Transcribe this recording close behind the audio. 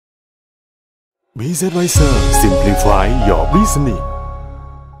Advisor Simplify your business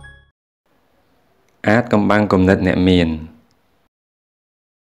អាចកំបាំងគំនិតអ្នកមាន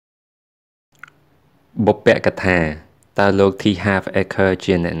បុព្វកថាតើលោក Harv Eker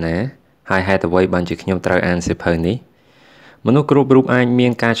ជាអ្នកណាហើយហេតុអ្វីបានជាខ្ញុំត្រូវអានសៀវភៅនេះមនុស្សគ្រប់រូបអាចមា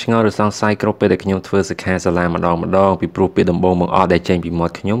នការឆ្ងល់ឬសង្ស័យគ្រប់ពេលដែលខ្ញុំធ្វើសិក្ខាសាលាម្ដងពីព្រោះពាក្យដំបូងបង្អស់ដែលចេញពីមា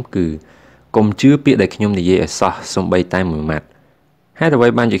ត់ខ្ញុំគឺកុំជឿពាក្យដែលខ្ញុំនិយាយឲ្យសោះសូម្បីតែមួយម៉ាត់ហេតុអ្វី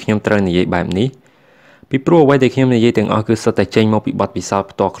បានជាខ្ញុំត្រូវនិយាយបែបនេះពីព្រោះអ្វីដែលខ្ញុំនិយាយទាំងអស់គឺសុទ្ធតែចេញមកពីបទពិសោធន៍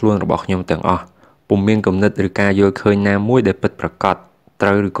ផ្ទាល់ខ្លួនរបស់ខ្ញុំទាំងអស់ពុំមានគំនិតឬការយល់ឃើញណាមួយដែលពិតប្រាកដត្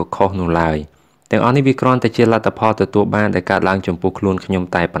រូវឬក៏ខុសនោះឡើយទាំងអស់នេះវាគ្រាន់តែជាលទ្ធផលទទួលបានដែលកើតឡើងចំពោះខ្លួនខ្ញុំ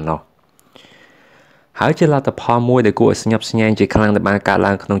តែប៉ុណ្ណោះហើយជាលទ្ធផលមួយដែលគួរឲ្យស្ញប់ស្ញែងជាខ្លាំងដែលបានកើត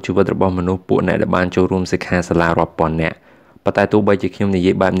ឡើងក្នុងជីវិតរបស់មនុស្សពួកអ្នកដែលបានចូលរួមសិក្ខាសាលារាប់ពាន់នាក់ប៉ុន្តែទោះបីជាខ្ញុំនិ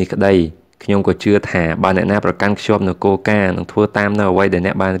យាយបែបនេះក្តីខ្ញុំក៏ជឿថាបើអ្នកណាប្រកាន់ខ្ជាប់នូវគោលការណ៍និងធ្វើតាមនូវអ្វីដែលអ្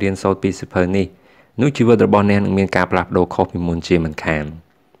នកបានរៀនសូត្រពីសៀវភៅនេះនោះជីវិតរបស់អ្នកនឹងមានការផ្លាស់ប្ដូរខុសពីមុនជាមិនខាន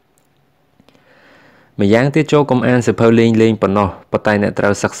ម្យ៉ាងទៀតចូលកុំអានសៀវភៅលេងប៉ុណ្ណោះប៉ុន្តែអ្នកត្រូ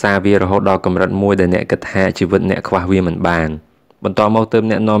វសិក្សាវារហូតដល់កម្រិតមួយដែលអ្នកគិតថាជីវិតអ្នកខ្វះវាមិនបានបន្តមកទើប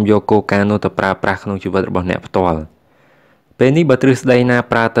អ្នកនាំយកគោលការណ៍នោះទៅប្រើប្រាស់ក្នុងជីវិតរបស់អ្នកផ្ទាល់ពេលនេះបើទ្រឹស្ដីណា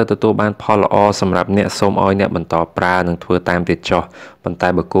ប្រើទៅទទួលបានផលល្អសម្រាប់អ្នកសូមឲ្យអ្នកបន្តប្រើនិងធ្វើតាមទៀតចុះប៉ុន្តែ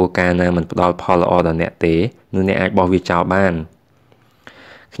បើគោលការណ៍ណាមិនផ្ដល់ផលល្អដល់អ្នកទេនោះអ្នកអាចបោះវាចោលបាន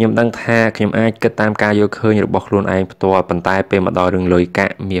ខ្ញុំដឹងថាខ្ញុំអាចគិតតាមការយល់ឃើញរបស់ខ្លួនឯងផ្ទាល់ប៉ុន្តែពេលមកដល់រឿងលុយកា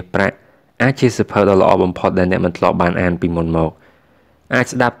ក់មាសប្រាក់អាចជាសៀវភៅដ៏ល្អបំផុតដែលអ្នកមិនធ្លាប់បានអានពីមុនមកអាច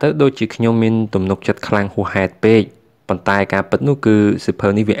ស្ដាប់ទៅដូចជាខ្ញុំមានទំនុកចិត្តខ្លាំងហួសហេតុពេកប៉ុន្តែការពិតនោះគឺសៀវភៅ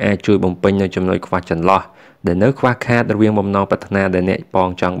នេះវាអាចជួយបំពេញនៅចំណុចខ្វះចន្លោះដែលនៅខ្វះខាតរវាងបំណងប្រាថ្នាដែលអ្នកប៉ង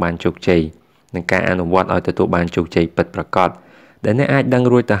ចង់បានជោគជ័យនិងការអនុវត្តឲ្យទទួលបានជោគជ័យពិតប្រាកដដែលអ្នកអាចដឹង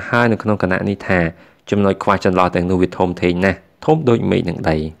រួចទៅហើយនៅក្នុងគណៈនេះថាចំណុចខ្វះចន្លោះទាំងនោះវាធំធេងណាស់ធំដូចមេឃនឹង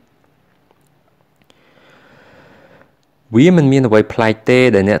ដីវាមិនមានអ្វីប្លែកទេ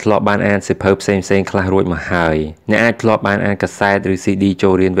ដែលអ្នកធ្លាប់បានអានសៀវភៅផ្សេងខ្លះរួចមកហើយអ្នកអាចធ្លាប់បានអានកាសែតឬ CD ចូ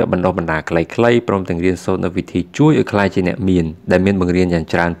លរៀនវគ្គបណ្ដុះបណ្ដាលខ្លីៗព្រមទាំងរៀនសូត្រនៅវិធីជួយឲ្យក្លាយជាអ្នកមានដែលមានបង្រៀនយ៉ាង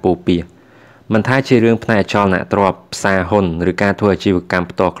ច្រើនពោពាសមិនថាជារឿងផ្នែកអចលនទ្រព្យផ្សារហ៊ុនឬការធ្វើអាជីវកម្ម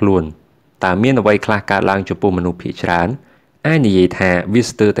ផ្ទាល់ខ្លួនតើមានអ្វីខ្លះកើតឡើងចំពោះមនុស្សភាគច្រើនអាចនិយាយថាវា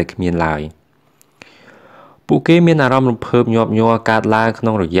ស្ទើរតែគ្មានឡើយពួកគេមានអារម្មណ៍រំភើបញាប់ញ័រកើតឡើងក្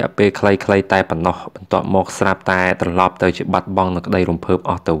នុងរយៈពេលខ្លីៗតែប៉ុណ្ណោះបន្ទាប់មកស្រាប់តែត្រឡប់ទៅជាបាត់បង់នូវក្តីរំភើប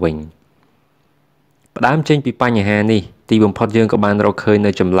អស់ទៅវិញផ្ដើមចេញពីបញ្ហានេះទីបំផុតយើងក៏បានរកឃើញ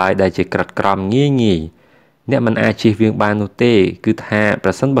នៅចម្លើយដែលជាក្រិតក្រមងាយអ្នកមិនអាចជៀសវាងបាននោះទេគឺថាប្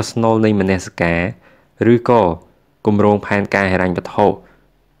រសិនបើស្នូលនៃមនសិការឬក៏គម្រោងផែនការហិរញ្ញវត្ថុ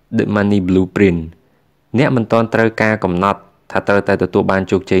The Money Blueprint អ្នកមិនទាន់ត្រូវការកំណត់ថាត្រូវតែទទួលបាន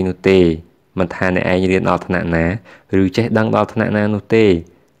ជោគជ័យនោះទេមិនថាអ្នកឯងរៀនដល់ថ្នាក់ណាឬចេះដឹងដល់ថ្នាក់ណានោះទេ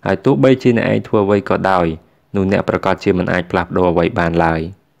ហើយទោះបីជាអ្នកឯងធ្វើអ្វីក៏ដោយនោះអ្នកប្រកាសជាមិនអាចផ្លាស់ប្ដូរអ្វីបានឡើយ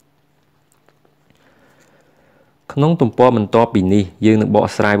ក្នុងទំព័របន្ទាប់ពីនេះយើងនឹងបក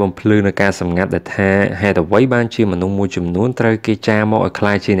ស្រាយបំភ្លឺនៅការសម្ងាត់ដែលថាហេតុអ្វីបានជាមនុស្សមួយចំនួនត្រូវគេចារមកឲ្យក្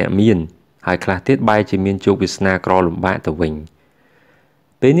លាយជាអ្នកមានហើយខ្លះទៀតបែរជាមានជោគវាសនាក្រលំបាកទៅវិញ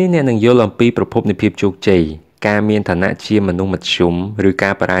ពេលនេះអ្នកនឹងយល់អំពីប្រភពនៃភាពជោគជ័យការមានឋានៈជាមនុស្សមធ្យមឬកា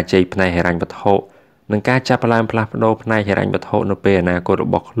របរាជ័យផ្នែកហិរញ្ញវត្ថុនិងការចាប់ផ្ដើមផ្លាស់ប្ដូរផ្នែកហិរញ្ញវត្ថុនៅពេលអនាគតរ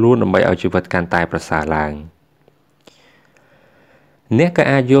បស់ខ្លួនដើម្បីឲ្យជីវិតកាន់តែប្រសើរឡើងអ្នកក៏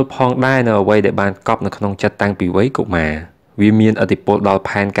អាចយល់ផងដែរនៅអ្វីដែលបានកប់នៅក្នុងចិត្តតាំងពីវ័យកុមារវាមានឥទ្ធិពលដល់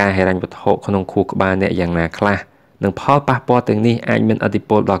ផែនការហិរញ្ញវត្ថុក្នុងខួរក្បាលអ្នកយ៉ាងណាខ្លះនិងផលប៉ះពាល់ទាំងនេះអាចមានឥទ្ធិ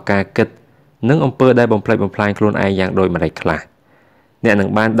ពលដល់ការគិតនិងអំពើដែលបំផ្លិចបំផ្លាញខ្លួនឯងយ៉ាងដូចម្តេចខ្លះអ្នកនឹង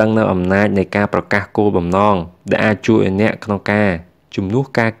បានដឹងនៅអំណាចនៃការប្រកាសគោលបំណងដែលអាចជួយឲ្យអ្នកក្នុងការជំនួស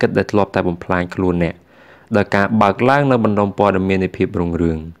ការគិតដែលធ្លាប់តែបំផ្លាញខ្លួនអ្នកដោយការបើកឡើងនៅបណ្ដុំព័ត៌មាននៃភាពរុង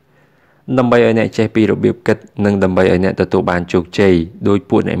រឿងដើម្បីឲ្យអ្នកចេះពីរបៀបគិតនិងដើម្បីឲ្យអ្នកទទួលបានជោគជ័យដោយ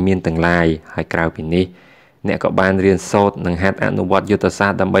ពួកអ្នកមានទាំងឡាយហើយក្រៅពីនេះអ្នកក៏បានរៀនសូត្រនិងហាត់អនុវត្តយុទ្ធសា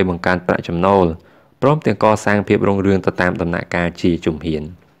ស្ត្រដើម្បីបង្កើនប្រាក់ចំណូលព្រមទាំងកសាងភាពរុងរឿងទៅតាមដំណាក់កាលជាជំហាន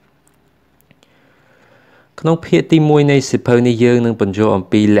ក្នុងភាគទី1នៃសៀវភៅនេះយើងនឹងពន្យល់អំ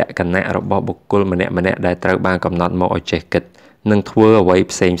ពីលក្ខណៈរបស់បុគ្គលម្នាក់ៗដែលត្រូវបានកំណត់មកឲ្យចេះគិតនិងធ្វើអ្វី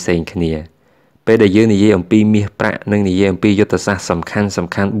ផ្សេងគ្នាពេលដែលយើងនិយាយអំពីមាសប្រាក់និងនិយាយអំពីយុទ្ធសាស្ត្រសំ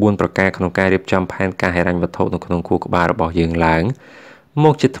ខាន់4ប្រការក្នុងការរៀបចំផែនការហិរញ្ញវត្ថុនៅក្នុងខួរក្បាលរបស់យើងឡើងម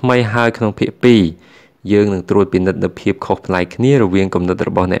កជាថ្មីហើយក្នុងភាគ2យើងនឹងត្រួតពិនិត្យនូវភាពខុសប្លែកគ្នារវាងគំនិតរ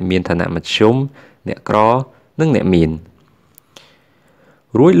បស់អ្នកមានឋានៈមធ្យមអ្នកក្រនិងអ្នកមាន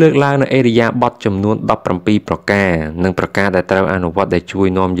រួចលើកឡើងនៅអេរិយាបថចំនួន17ប្រការនិងប្រការដែលត្រូវអនុវត្តដែលជួយ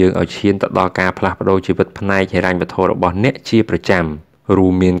នាំយើងឲ្យឈានទៅដល់ការផ្លាស់ប្ដូរជីវិតផ្នែកហិរញ្ញវត្ថុរបស់អ្នកជាប្រចាំរួ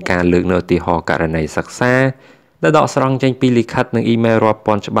មមានការលើកនៅឧទាហរណ៍ករណីសិក្សា ដែលដកស្រង់ចេញពីលិខិតនិងអ៊ីមែលរាប់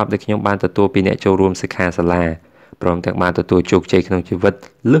ពាន់ច្បាប់ដែលខ្ញុំបានទទួលពីអ្នកចូលរួមសិក្ខាសាលាព្រមទាំងបានទទួលជោគជ័យក្នុងជីវិត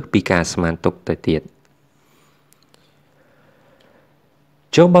លើសពីការស្មានទុកទៅទៀត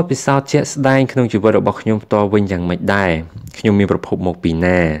ចូលបទពិសោធន៍ជាក់ស្ដែងក្នុងជីវិតរបស់ខ្ញុំផ្ទាល់វិញយ៉ាងម៉េចដែរខ្ញុំមានប្រភពមកពី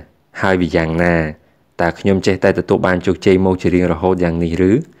ណាហើយវាយ៉ាងណាតើខ្ញុំចេះតែទទួលបានជោគជ័យមកជារៀងរហូតយ៉ាងនេះ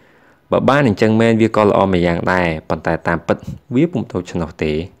ឬបើបានអញ្ចឹងមែនវាក៏ល្អមួយយ៉ាងដែរប៉ុន្តែតាមពិតវាពុំដូចឆ្នោះ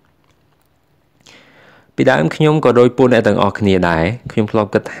ទេពីដើមខ្ញុំក៏ដូចពួកអ្នកទាំងអស់គ្នាដែរខ្ញុំធ្លាប់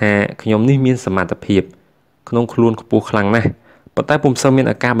គិតថាខ្ញុំនេះមានសមត្ថភាពក្នុងខ្លួនខ្ពស់ខ្លាំងណាស់ប៉ុន្តែពុំសូវមាន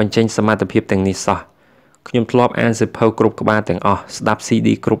ឱកាសបញ្ចេញសមត្ថភាពទាំងនេះសោះខ្ញុំធ្លាប់អានសៀវភៅគ្រប់ក្បាលទាំងអស់ស្ដាប់ CD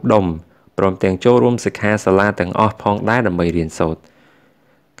គ្រប់ដុំព្រមទាំងចូលរួមសិក្ខាសាលាទាំងអស់ផងដែរដើម្បីរៀនសូត្រ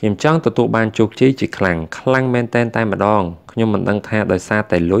ខ្ញុំចង់ទទួលបានជោគជ័យជាខ្លាំងមែនតែម្ដងខ្ញុំមិនដឹងថាដោយសារ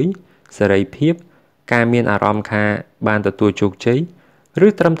តែលុយសេរីភាពការមានអារម្មណ៍ថាបានទទួលជោគជ័យឬ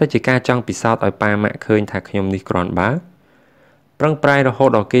ត្រឹមតែជាការចង់ពិសោធន៍ឲ្យប៉ាម៉ាក់ឃើញថាខ្ញុំនេះគ្រាន់បើប្រឹងប្រែងរហូត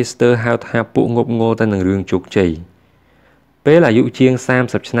ដល់គេស្ទើរហៅថាពួកងប់ងល់ទៅនឹងរឿងជោគជ័យពេលអាយុជាង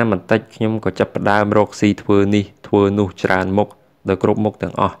30ឆ្នាំបន្តិចខ្ញុំក៏ចាប់ផ្ដើមរកស៊ីធ្វើនេះធ្វើនោះច្រើនមុខដល់គ្រប់មុខ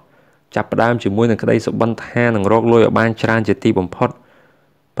ទាំងអស់ចាប់ផ្ដើមជាមួយនឹងក្តីសុបិនថានឹងរកលុយឲ្យបានច្រើនជាទីបំផុត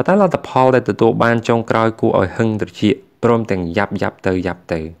ប៉ុន្តែលទ្ធផលដែលទទួលបានចុងក្រោយគួរឲ្យហឹងត្រចៀកព្រមទាំងយ៉ាប់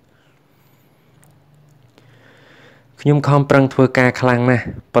ទៅខ្ញុំខំប្រឹងធ្វើការខ្លាំងណាស់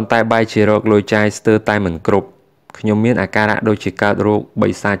ប៉ុន្តែបែរជារកលុយចាយស្ទើរតែមិនគ្រប់ខ្ញុំមានអាការៈដូចជាកើតរោគបិ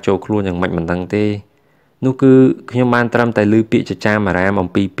សាចចូលខ្លួនយ៉ាងម៉េចមិនដឹងទេនោះគឺខ្ញុំបានត្រឹមតែឮពាក្យចចាមអារាមអំ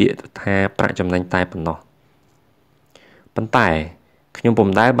ពីពាក្យថាប្រាក់ចំណេញតែប៉ុណ្ណោះប៉ុន្តែខ្ញុំពុំ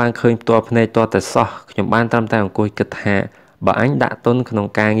ដែលបានឃើញផ្ទាល់ភ្នែកទាល់តែសោះខ្ញុំបានត្រឹមតែអង្គុយគិតថាបើអញដាក់ទុនក្នុង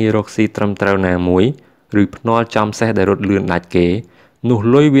ការងាររកស៊ីត្រឹមត្រូវណាមួយឬភ្នាល់ចំសេះដែលរត់លឿនដាច់គេនោះ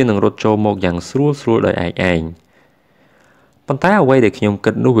លុយវានឹងរត់ចូលមកយ៉ាងស្រួលដោយឯងប៉ុន្តែអ្វីដែលខ្ញុំ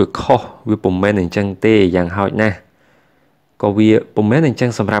គិតនោះវាខុសវាពុំមែនអញ្ចឹងទេយ៉ាងហោចណាស់ក៏វាពុំមែនអញ្ចឹង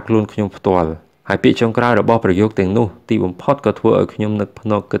សម្រាប់ខ្លួនខ្ញុំផ្ទាល់ហើយពាក្យចុងក្រោយរបស់ប្រយោគទាំងនោះទីបំផុតក៏ធ្វើឲ្យខ្ញុំនឹកភ្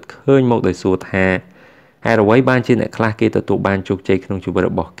នែកគិតឃើញមកដោយសួរថាហេតុអ្វីបានជាអ្នកខ្លះគេទទួលបានជោគជ័យក្នុងជីវិត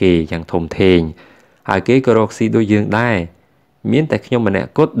របស់គេយ៉ាងធំធេងហើយគេក៏រកស៊ីដូចយើងដែរមានតែខ្ញុំម្នាក់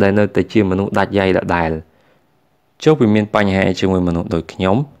គត់ដែលនៅតែជាមនុស្សដាច់យ៉ៃដដែលចុះវាមានបញ្ហាជាមួយមនុស្សដូចខ្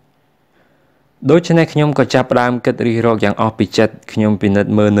ញុំដូច្នេះខ្ញុំក៏ចាប់ផ្ដើមគិតរិះរកយ៉ាងអស់ពីចិត្តខ្ញុំពិនិត្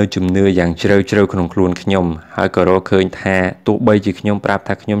យមើលនៅជំនឿយ៉ាងជ្រៅក្នុងខ្លួនខ្ញុំហើយក៏រកឃើញថាទោះបីជាខ្ញុំប្រាប់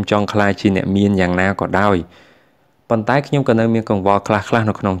ថាខ្ញុំចង់ក្លាយជាអ្នកមានយ៉ាងណាក៏ដោយប៉ុន្តែខ្ញុំក៏នៅមានកង្វល់ខ្លះ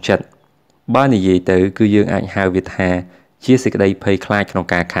នៅក្នុងចិត្តបើនិយាយទៅគឺយើងអាចហៅវាថាជាសេចក្តីភ័យខ្លាចក្នុង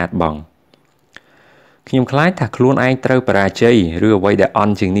ការខាតបង់ខ្ញុំខ្លាចថាខ្លួនឯងត្រូវបរាជ័យឬអ្វីដែលអ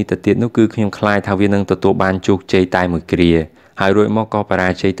ន់ជាងនេះទៅទៀតនោះគឺខ្ញុំខ្លាចថាវានឹងទទួលបានជោគជ័យតែមួយគ្រាហើយរួចមកក៏បរា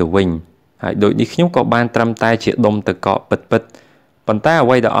ជ័យទៅវិញហើយដូចនេះខ្ញុំក៏បានត្រឹមតែជាដុំទឹកកកពិតប៉ុន្តែអ្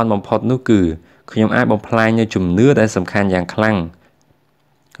វីដែលអន់បំផុតនោះគឺខ្ញុំអាចបំផ្លាញនូវជំនឿដែលសំខាន់យ៉ាងខ្លាំង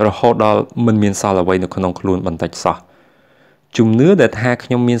រហូតដល់មិនមានសល់អ្វីនៅក្នុងខ្លួនបន្តិចសោះជំនឿដែលថាខ្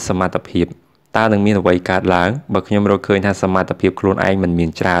ញុំមានសមត្ថភាពតើនឹងមានអ្វីកើតឡើងបើខ្ញុំរកឃើញថាសមត្ថភាពខ្លួនឯងមិនមាន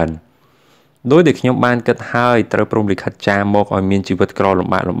ច្រើនដោយដែលខ្ញុំបានគិតហើយត្រូវព្រមលិខិតចារមកឲ្យមានជីវិតក្រលំ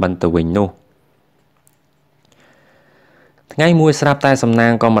បាកលំបិនទៅវិញនោះថ្ងៃមួយស្រាប់តែសំណា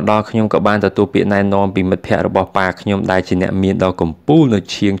ងក៏មកដល់ខ្ញុំក៏បានទទួលពាក្យណែនាំពីមិត្តភ័ក្តិរបស់ប៉ាខ្ញុំដែលជាអ្នកមានដ៏កំពូលនៅ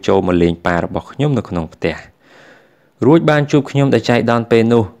ឈៀងចូលមកលេងប៉ារបស់ខ្ញុំនៅក្នុងផ្ទះរួចបានជួបខ្ញុំដែលចៃដន្យពេល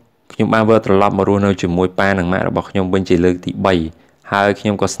នោះខ្ញុំបានវិលត្រឡប់មករស់នៅជាមួយប៉ានិងម៉ាក់របស់ខ្ញុំវិញជាលើកទី3ហើយខ្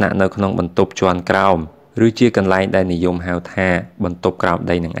ញុំក៏ស្នាក់នៅក្នុងបន្ទប់ជាន់ក្រោមឬជាកន្លែងដែលនិយមហៅថាបន្ទប់ក្រោម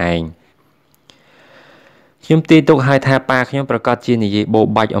ដីនឹងឯងខ្ញុំទាយទុកឲ្យថាប៉ាខ្ញុំប្រកាសជានិយាយបោ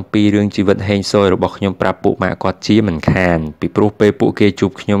បាច់អំពីរឿងជីវិតហេងស៊យរបស់ខ្ញុំប្រាប់ពួកម៉ាក់គាត់ជាមិនខានពីព្រោះពេលពួកគេជួ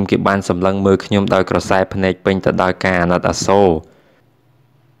បខ្ញុំគេបានសម្លឹងមើលខ្ញុំដោយក្រសែភ្នែកពេញទៅដោយការអាណិតអាសូរ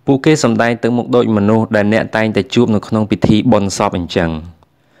ពួកគេសម្ដែងទៅមុខដូចមនុស្សដែលអ្នកតែងតែជួបនៅក្នុងពិធីបុណ្យសពអញ្ចឹង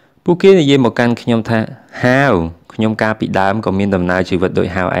ពួកគេនិយាយមកកាន់ខ្ញុំថាហាវខ្ញុំកាលពីដើមក៏មានដំណើរជីវិតដូច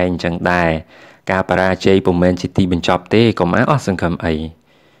ហាវឯងអញ្ចឹងដែរការបរាជ័យពុំមែនជាទីបញ្ចប់ទេកុំអស់សង្ឃឹមអី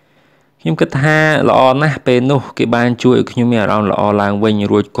ខ្ញុំគិតថាល្អណាស់ពេលនោះគេបានជួយឲ្យខ្ញុំមានអារម្មណ៍ល្អឡើងវិញ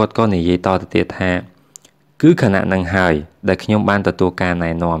រួចគាត់ក៏និយាយតទៅទៀតថាគឺខណៈនឹងហើយដែលខ្ញុំបានទទួលការ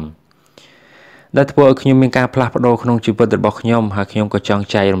ណែនាំដែលធ្វើឲ្យខ្ញុំមានការផ្លាស់ប្ដូរក្នុងជីវិតរបស់ខ្ញុំហើយខ្ញុំក៏ចង់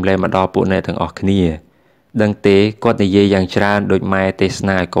ចែករំលែកមកដល់ពួកអ្នកទាំងអស់គ្នាដឹងទេគាត់និយាយយ៉ាងច្រើនដូចម៉ែទេស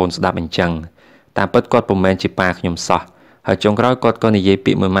នាឲ្យកូនស្ដាប់អញ្ចឹងតាមពិតគាត់ពុំមែនជាប៉ាខ្ញុំសោះហើយចុងក្រោយគាត់ក៏និយាយ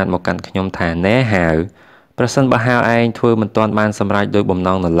ពាក្យមួយម៉ាត់មកកាន់ខ្ញុំថាណែហាវប្រសិនបើហាវឯងធ្វើមិនទាន់បានសម្រេចដោយបំណ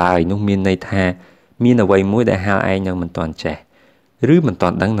ងនៅឡើយនោះមានន័យថាមានអ្វីមួយដែលហាវឯងនៅមិនទាន់ចេះឬមិនទា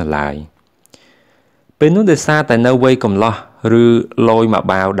ន់ដឹងនៅឡើយពេលនោះដោយសារតែនៅវ័យកំឡោះឬលយមក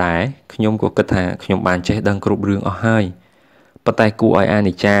បាវដែរខ្ញុំក៏គិតថាខ្ញុំបានចេះដឹងគ្រប់រឿងអស់ហើយ ប៉ុន្តែគួរឲ្យអា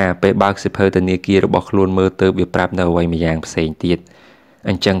និច្ចាពេលបើកសិភៅធនាគាររបស់ខ្លួនមើលទៅវាប្រាប់នៅអ្វីម្យ៉ាងផ្សេងទៀត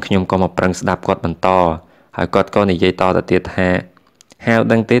អញ្ចឹងខ្ញុំក៏មកប្រឹងស្ដាប់គាត់បន្តហើយគាត់ក៏និយាយតទៅទៀតថាហៅ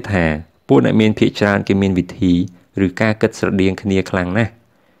ដឹងទេថាពួកអ្នកមានភាគច្រើនគេមានវិធីឬការគិតស្រដៀងគ្នាខ្លាំងណាស់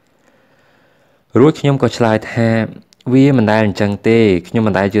រួចខ្ញុំក៏ឆ្លើយថាវាមិនដែលអញ្ចឹងទេខ្ញុំ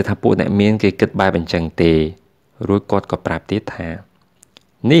មិនដែលជឿថាពួកអ្នកមានគេគិតបែបអញ្ចឹងទេរួចគាត់ក៏ប្រាប់ទៀតថា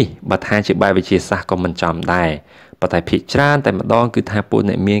នេះបើថាជាបែបវិទ្យាសាស្ត្រក៏មិនចំដែរប៉ុន្តែភាគច្រើនតែម្ដងគឺថាពួក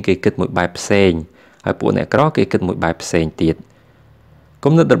អ្នកមានគេគិតមួយបែបផ្សេងហើយពួកអ្នកក្រគេគិតមួយបែបផ្សេងទៀត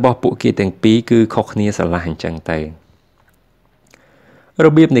គំនិតរបស់ពួកគេទាំងពីរគឺខុសគ្នាស្រឡះអញ្ចឹងទៅរ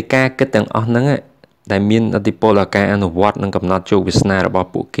បៀបនៃការគិតទាំងអស់ហ្នឹងដែលមានឥទ្ធិពលដល់ការអនុវត្តនិងកំណត់ជោគវាសនារបស់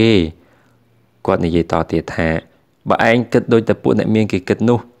ពួកគេគាត់និយាយតទៀតថាបើឯងគិតដូចតែពួកអ្នកមានគេគិត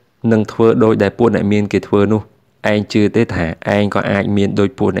នោះនឹងធ្វើដូចដែលពួកអ្នកមានគេធ្វើនោះឯងជឿទេថាឯងក៏អាចមានដូច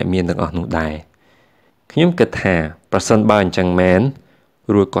ពួកអ្នកមានទាំងអស់នោះដែរខ្ញុំគិតថាប្រសិនបើអញ្ចឹងមែន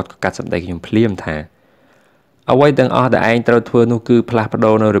រួចគាត់ក៏កាត់សម្ដីខ្ញុំភ្លាមថាអ្វីទាំងអស់ដែលឯងត្រូវធ្វើនោះគឺផ្លាស់ប្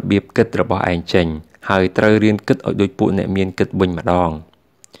ដូរនៅរបៀបគិតរបស់ឯងចេញហើយត្រូវរៀនគិតឲ្យដូចពួកអ្នកមានគិតវិញម្ដង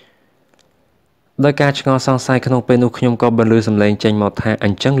ដោយការឆ្ងល់សង្ស័យក្នុងពេលនោះខ្ញុំក៏បន្លឺសំឡេងចេញមកថាអ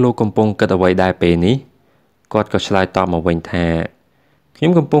ញ្ចឹងលោកកំពុងគិតអ្វីដែរពេលនេះគាត់ក៏ឆ្លើយតបមកវិញថាខ្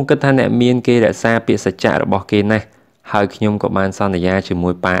ញុំកំពុងគិតថាអ្នកមានគេរក្សាពាក្យសច្ចៈរបស់គេណាស់ហើយខ្ញុំក៏បានសន្យាជាមួ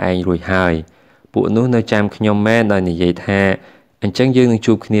យប៉ាឯងរួចហើយពួកនោះនៅចាំខ្ញុំមែនដោយនិយាយថាអញ្ចឹងយើងនឹង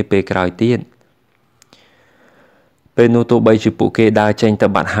ជួបគ្នាពេលក្រោយទៀតពេលនោះទោះបីជាពួកគេដើរចេញទៅ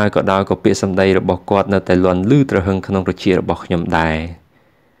បាត់ហើយក៏ដោយក៏ពាក្យសម្ដីរបស់គាត់នៅតែលាន់លឺទ្រហឹងក្នុងត្រចៀករបស់ខ្ញុំដែរ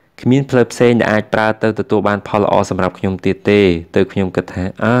គ្មានផ្លូវផ្សេងដែលអាចប្រើទៅទទួលបានផលល្អសម្រាប់ខ្ញុំទៀតទេទៅខ្ញុំគិតថា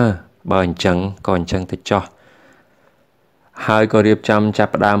បើអញ្ចឹងក៏អញ្ចឹងទៅចោះហើយក៏រៀបចំចា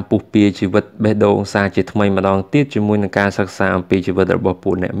ប់ផ្ដើមពុះពៀជីវិតបេះដូងសាជាថ្មីម្ដងទៀតជាមួយនឹងការសិក្សាអំពីជីវិតរបស់ពួ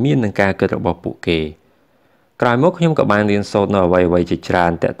កអ្នកមាននិងការគិតរបស់ពួកគេក្រោយមកខ្ញុំក៏បានរៀនសូត្រនៅអ្វីៗជាច្រើ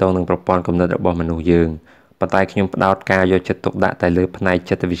នទាក់ទងនឹងប្រព័ន្ធគំនិតរបស់មនុស្សយើងប៉ុន្តែខ្ញុំផ្ដោតការយកចិត្តទុកដាក់តែលើផ្នែក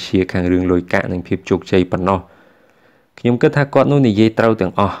ចិត្តវិទ្យាខាងរឿងលុយកាក់និងភាពជោគជ័យប៉ុណ្ណោះខ្ញុំគិតថាគាត់នោះនិយាយត្រូវទាំ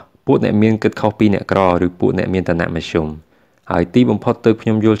ងអស់ពួកអ្នកមានគិតខុសពីអ្នកក្រឬពួកអ្នកមានឋានៈមធ្យមហើយទីបំផុតទៅខ្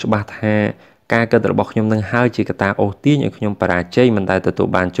ញុំយល់ច្បាស់ថាការគិតរបស់ខ្ញុំនឹងហើយជាកត្តាអូសទាញឲ្យខ្ញុំបរាជ័យមិនដែលទទួល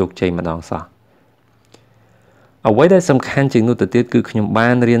បានជោគជ័យម្ដងសោះអ្វីដែលសំខាន់ជាងនោះទៅទៀតគឺខ្ញុំបា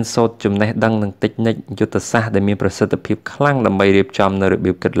នរៀនសូត្រចំណេះដឹងនិងតិចនិចយុទ្ធសាស្ត្រដែលមានប្រសិទ្ធភាពខ្លាំងដើម្បីរៀបចំនៅរ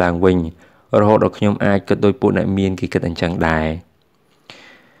បៀបគិតឡើងវិញរហូតដល់ខ្ញុំអាចគិតដូចពួកអ្នកមានគេគិតអញ្ចឹងដែរ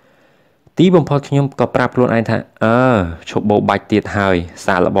ទីបំផុតខ្ញុំក៏ប្រាប់ខ្លួនឯងថាឈប់បោបាច់ទៀតហើយ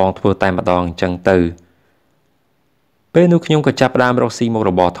សាកល្បងធ្វើតែម្ដងអញ្ចឹងទៅពេលនោះខ្ញុំក៏ចាប់ផ្ដើមរកស៊ីមុខ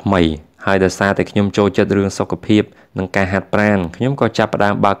របរថ្មីហើយដោយសារតែខ្ញុំចូលចិត្តរឿងសុខភាពនិងការហាត់ប្រាណខ្ញុំក៏ចាប់ផ្ដើ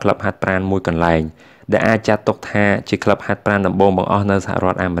មបើកក្លឹបហាត់ប្រាណមួយកន្លែងដែលអាចចាត់ទុកថាជាក្លឹបហាត់ប្រាណដំបូងបង្អស់នៅសហរ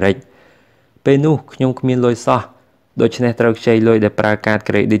ដ្ឋអាមេរិកពេលនោះខ្ញុំគ្មានលុយសោះដូច្នេះត្រូវខ្ចីលុយដែលប្រើកាត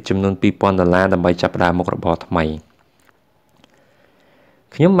ក្រេឌីតចំនួន$2,000ដើម្បីចាប់ផ្ដើមមុខរបរថ្មី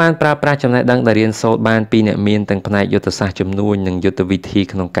ខ្ញុំបានប្រើប្រាស់ចំណេះដឹងដែលរៀនសូត្របានពីអ្នកមានទាំងផ្នែកយុទ្ធសាស្ត្រជំនួញនិងយុទ្ធវិធី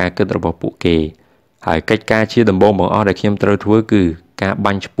ក្នុងការគិតរបស់ពួកគេហើយកិច្ចការជាដំបូងបង្អស់ដែលខ្ញុំត្រូវធ្វើគឺការ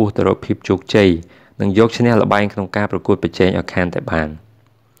បាញ់ឆ្ពោះទៅរកភាពជោគជ័យនិងយកឈ្នះល្បែងក្នុងការប្រកួតប្រជែងឲ្យខានតែបាន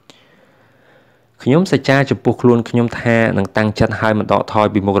ខ្ញុំសច្ចាចំពោះខ្លួនខ្ញុំថានឹងតាំងចិត្តឲ្យមិនដកថយ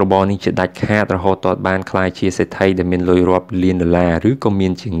ពីមុខរបរនេះជាដាច់ខាតរហូតទាល់បានក្លាយជាសេដ្ឋីដែលមានលុយរាប់លានដុល្លារឬក៏មា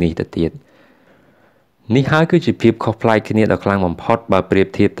នជាងនេះទៅទៀតនេះហើយគឺជាភាពខុសប្លែកគ្នាដ៏ខ្លាំងបំផុតបើប្រៀប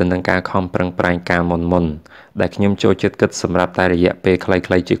ធៀបទៅនឹងការខំប្រឹងប្រែងកាលមុនដែលខ្ញុំចូលចិត្តគិតសម្រាប់តែរយៈពេលខ្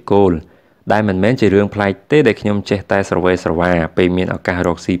លីៗជាគោលដែលមិនមែនជារឿងប្លែកទេដែលខ្ញុំចេះតែស្រវេស្រវាពេលមានឱកាសរ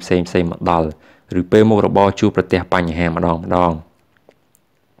កស៊ីផ្សេងមកដល់ឬពេលមុខរបរជួបប្រទះបញ្ហាម្ដង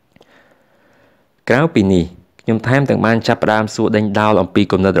ក្រៅពីនេះខ្ញុំថែមទាំងបានចាប់ផ្ដើមសួរដេញដោលអំពី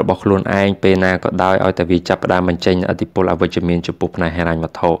គំនិតរបស់ខ្លួនឯងពេលណាក៏ដោយឲ្យតែវាចាប់ផ្ដើមបញ្ចេញឥទ្ធិពលអវិជ្ជមានចំពោះផ្នែកហិរញ្ញវ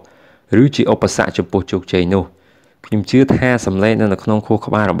ត្ថុឬជាឧបសគ្គចំពោះជោគជ័យនោះខ្ញុំជឿថាសម្លេងនៅក្នុងខួរ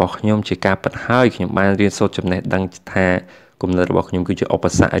ក្បាលរបស់ខ្ញុំជាការពិតហើយខ្ញុំបានរៀនសូត្រចំណេះដឹងថាគំនិតរបស់ខ្ញុំគឺជាឧប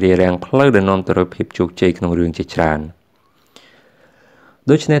សគ្គរារាំងផ្លូវដែលនាំទៅរកភាពជោគជ័យក្នុងរឿងជាច្រើន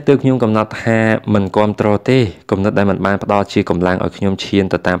ដូច្នេះទើបខ្ញុំកំណត់ថាមិនគ្រប់គ្រងទេគំនិតដែលមិនបានផ្ដល់ជាកម្លាំងឲ្យខ្ញុំឈាន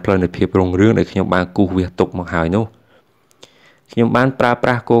ទៅតាមផ្លូវនៃភាពរុងរឿងដែលខ្ញុំបានគូសវាសទុកមកហើយនោះខ្ញុំបានប្រើប្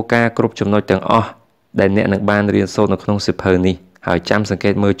រាស់គោលការណ៍គ្រប់ចំណុចទាំងអស់ដែលអ្នកនឹងបានរៀនសូត្រនៅក្នុងសៀវភៅនេះហើយចាំសង្កេ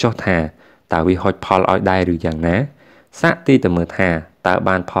តមើលចុះថាតើវាហុចផលឲ្យដែរឬយ៉ាងណាសាកទីទៅមើលថាតើ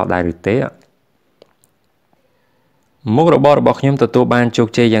បានផលដែរឬទេមុខរបររបស់ខ្ញុំទទួលបានជោគ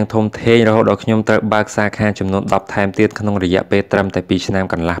ជ័យយ៉ាងធំធេងរហូតដល់ខ្ញុំត្រូវបើកសាខាចំនួន10ថែមទៀតក្នុងរយៈពេលត្រឹមតែ2ឆ្នាំ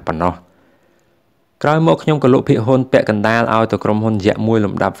កន្លះប៉ុណ្ណោះក្រោយមកខ្ញុំក៏លក់ភាគហ៊ុនពាក់កណ្ដាលឲ្យទៅក្រុមហ៊ុនយក្សមួយ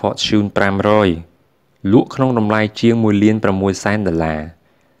លំដាប់ Fortune 500លក់ក្នុងតម្លៃជាង$1.6 លាន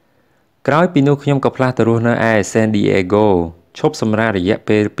ក្រោយពីនោះខ្ញុំក៏ផ្លាស់ទៅរស់នៅឯ San Diego ឈប់សម្រាករយៈ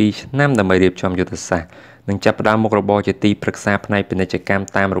ពេល2ឆ្នាំដើម្បីរៀបចំយុទ្ធសាស្ត្រនិងចាប់ផ្ដើមមុខរបរជាទីប្រឹក្សាផ្នែកពាណិជ្ជកម្ម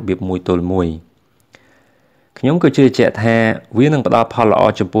តាមរបៀបមួយទល់មួយខ្ញុំក៏ជឿជាក់ថាវានឹងផ្ដល់ផលល្អ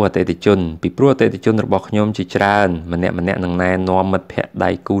ចំពោះអតិថិជនពីព្រោះអតិថិជនរបស់ខ្ញុំជាច្រើនម្នាក់ៗនឹងណែនាំមិត្តភ័ក្តិដៃ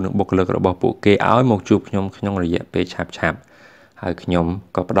គូនិងបុគ្គលិករបស់ពួកគេឲ្យមកជួបខ្ញុំក្នុងរយៈពេលឆាប់ៗហើយខ្ញុំ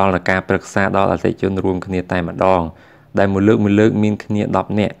ក៏ផ្ដល់នូវការប្រឹក្សាដល់អតិថិជនរួមគ្នាតែម្ដងដែលមួយលើកមានគ្នា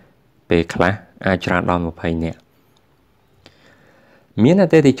10នាក់ពេលខ្លះអាចច្រើនដល់20នាក់មានអ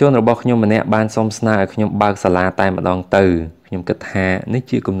តិថិជនរបស់ខ្ញុំម្នាក់បានសុំស្នើឲ្យខ្ញុំបើកសាលាតែម្ដងទៅខ្ញុំគិតថានេះ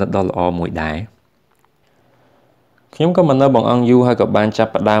ជាគំនិតដ៏ល្អមួយដែរខ្ញុំក៏មិននៅបង្អង់យូរហើយក៏បានចា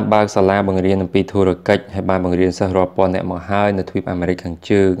ប់ផ្ដើមបើកសាលាបង្រៀនអំពីធុរកិច្ចហើយបានបង្រៀនសិស្សរាប់ពាន់នាក់មកហើយនៅទ្វីបអាមេរិកខាង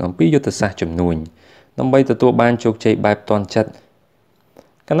ជើងអំពីយុទ្ធសាស្ត្រជំនួញដើម្បីទទួលបានជោគជ័យបែបទាន់ចិត្ត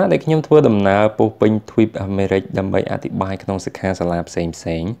ខណៈដែលខ្ញុំធ្វើដំណើរពោះពេញទ្វីបអាមេរិកដើម្បីអធិប្បាយក្នុងសិក្ខាសាលាផ្សេង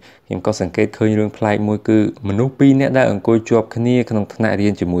ខ្ញុំក៏សង្កេតឃើញរឿងប្លែកមួយគឺមនុស្ស2នាក់ដែលអង្គុយជាប់គ្នាក្នុងថ្នាក់រៀ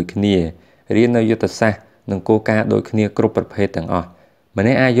នជាមួយគ្នារៀននៅយុទ្ធសាស្ត្រនិងគោលការណ៍ដូចគ្នាគ្រប់ប្រភេទទាំងអស់ម្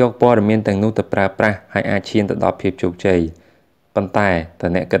នាក់អាចយកព័ត៌មានទាំងនោះទៅប្រើប្រាស់ហើយអាចឈានទៅដល់ភាពជោគជ័យប៉ុន្តែតើ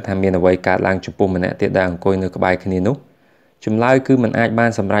អ្នកគិតថាមានអ្វីកើតឡើងចំពោះម្នាក់ទៀតដែលអង្គុយនៅក្បែរគ្នានោះចម្លើយគឺมันអាចបាន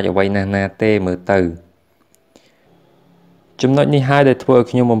សម្រេចអ្វីណាទេមើលទៅចំណុចនេះហើយដែលធ្វើឲ្យ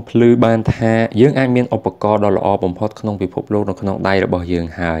ខ្ញុំបំភ្លឺបានថាយើងអាចមានឧបករណ៍ដ៏ល្អបំផុតក្នុងពិភពលោកនៅក្នុងដៃរបស់យើង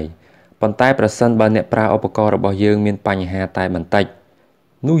ហើយប៉ុន្តែប្រសិនបើអ្នកប្រើឧបករណ៍របស់យើងមានបញ្ហាតែបន្តិច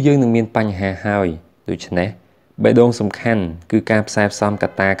នោះយើងនឹងមានបញ្ហាហើយដូច្នេះបេះដូងសំខាន់គឺការផ្សារផ្សំក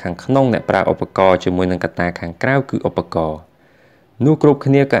ត្តាខាងក្នុងអ្នកប្រើឧបករណ៍ជាមួយនឹងកត្តាខាងក្រៅគឺឧបករណ៍នោះគ្រប់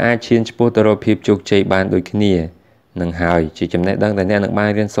គ្នាក៏អាចឈានឆ្ពោះទៅរកភាពជោគជ័យបានដូចគ្នានឹងហើយជាចំណេះដឹងដែលអ្នកនឹងបាន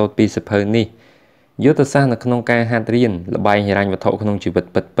រៀនសូត្រពីសៀវភៅនេះយុទ្ធសាស្ត្រនៅក្នុងការហាត់រៀនល្បែងហិរញ្ញវត្ថុក្នុងជីវិត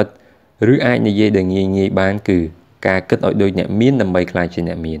ពិតឬអាចនិយាយដែលងាយបានគឺការគិតឲ្យដូចអ្នកមានដើម្បីក្លាយជា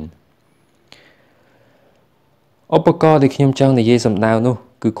អ្នកមានឧបករណ៍ដែលខ្ញុំចង់និយាយសម្ដៅនោះ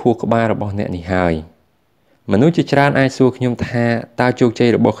គឺខួរក្បាលរបស់អ្នកនេះហើយមនុស្សជាច្រើនអាចសួរខ្ញុំថាតើជោគជ័យ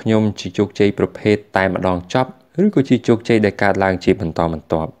របស់ខ្ញុំជាជោគជ័យប្រភេទតែម្ដងចប់ឬក៏ជាជោគជ័យដែលកើតឡើងជាបន្តបន្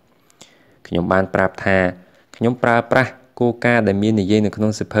ទាប់ខ្ញុំបានប្រាប់ថាខ្ញុំប្រើប្រាស់គោលការណ៍ដែលមាននិយាយនៅក្នុ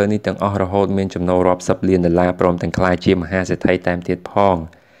ងសៀវភៅនេះទាំងអស់រហូតមានចំណូលរាប់សិបលានដុល្លារព្រមទាំងក្លាយជាមហាសេដ្ឋីតាមទៀតផង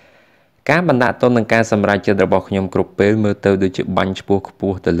ការបណ្ដាក់ទុននឹងការសម្រេចចិត្តរបស់ខ្ញុំគ្រប់ពេលមើលទៅដូចជាបាញ់ឆ្ពោះខ្ព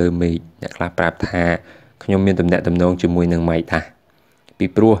ស់ទៅលើមេឃអ្នកខ្លះប្រាប់ថាខ្ញុំមានទំនាក់ទំនងជាមួយនឹងម៉ៃដាស់ពី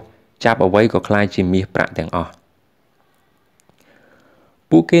ព្រោះចាប់អ្វីក៏ក្លាយជាមាសប្រាក់ទាំងអស់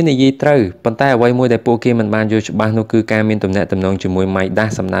ពួកគេនិយាយត្រូវប៉ុន្តែអ្វីមួយដែលពួកគេមិនបានយល់ច្បាស់នោះគឺការមានទំនាក់ទំនងជាមួយម៉ៃដា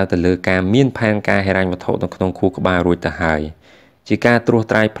ស់សំដៅទៅលើការមានផែនការហិរញ្ញវត្ថុនៅក្នុងខួរក្បាលរួចទៅហើយជាការត្រួស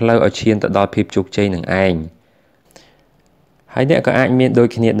ត្រាយផ្លូវឲ្យឈានទៅដល់ភាពជោគជ័យនឹងឯងហើយអ្នកក៏អាចមានដូច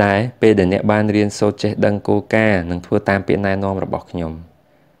គ្នាដែរពេលដែលអ្នកបានរៀនសូត្រចេះដឹងគោលការណ៍និងធ្វើតាមពាក្យណែនាំរបស់ខ្ញុំ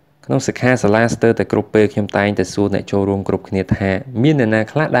ក្នុងសិក្ខាសាលាស្ទើរតែគ្រប់ពេលខ្ញុំតែងតែសួរអ្នកចូលរួមគ្រប់គ្នាថាមានអ្នកណា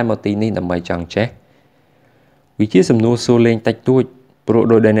ខ្លះដែលមកទីនេះដើម្បីចង់ចេះវាជាសំណួរសួរលេងតិចតួចព្រោះ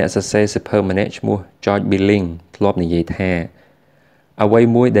ដោយដែលអ្នកសរសេរសៀវភៅម្នាក់ឈ្មោះ George Billing ធ្លាប់និយាយថាអ្វី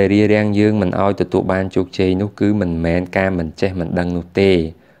មួយដែលរារាំងយើងមិនឲ្យទទួលបានជោគជ័យនោះគឺមិនមែនការមិនចេះមិនដឹងនោះទេ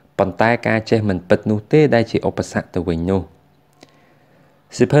ប៉ុន្តែការចេះមិនពិតនោះទេដែលជាឧបសគ្គទៅវិញនោះ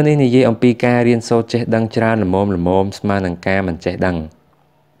សៀវភៅនេះនិយាយអំពីការរៀនសូត្រចេះដឹងច្រើនល្មមស្មើនឹងការមិនចេះដឹង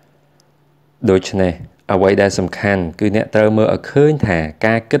ដូច្នេះអ្វីដែលសំខាន់គឺអ្នកត្រូវមើលឲ្យឃើញថា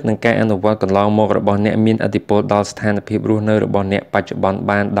ការគិតនិងការអនុវត្តកន្លងមករបស់អ្នកមានឥទ្ធិពលដល់ស្ថានភាពរស់នៅរបស់អ្នកបច្ចុប្បន្ន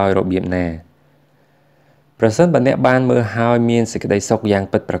បានដោយរបៀបណាប្រសិនបើអ្នកបានមើលហើយមានសេចក្តីសុខយ៉ាង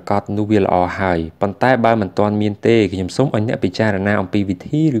ពិតប្រាកដនោះវាល្អហើយប៉ុន្តែបើមិនទាន់មានទេខ្ញុំសូមឲ្យអ្នកពិចារណាអំពីវិ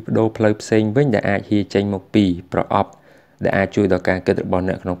ធីឬបដូរផ្លូវផ្សេងវិញដែលអាចហៀចេញមកពីប្រអប់ដែលអាចជួយដល់ការគិតរបស់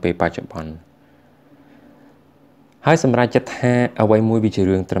អ្នកក្នុងពេលបច្ចុប្បន្នហើយសម្រាប់ចិត្តថាអ្វីមួយវាជា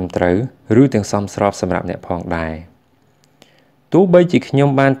រឿងត្រឹមត្រូវឬទាំងសមស្របសម្រាប់អ្នកផងដែរទោះបីជាខ្ញុំ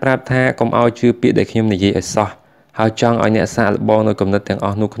បានប្រាប់ថាកុំឲ្យជឿពាក្យដែលខ្ញុំនិយាយឲ្យសោះហើយចង់ឲ្យអ្នកសាកល្បងនៅគំនិតទាំងអ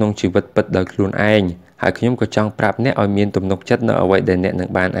ស់នោះក្នុងជីវិតពិតដោយខ្លួនឯងហើយខ្ញុំក៏ចង់ប្រាប់អ្នកឲ្យមានទំនុកចិត្តនៅអ្វីដែលអ្នកនឹង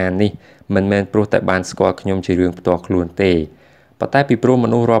បានអាននេះមិនមែនព្រោះតែបានស្គាល់ខ្ញុំជារឿងផ្ទាល់ខ្លួនទេប៉ុន្តែពីព្រោះម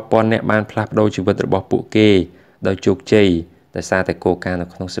នុស្សរាប់ពាន់អ្នកបានផ្លាស់ប្ដូរជីវិតរបស់ពួកគេដោយជោគជ័យដោយសារតែគោលការណ៍នៅ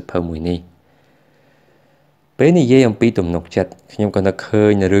ក្នុងសៀវភៅមួយនេះពេលនិយាយអំពីទំនុកចិត្តខ្ញុំក៏នឹកឃើ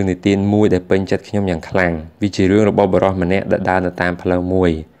ញនៅរឿងនិទានមួយដែលពេញចិត្តខ្ញុំយ៉ាងខ្លាំងវាជារឿងរបស់បុរសម្នាក់ដែលដើរនៅតាមផ្លូវមួ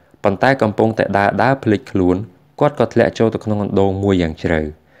យប៉ុន្តែកំពុងតែដើរភ្លេចខ្លួនគាត់ក៏ធ្លាក់ចូលទៅក្នុងអណ្ដូងមួយយ៉ាងជ្រៅ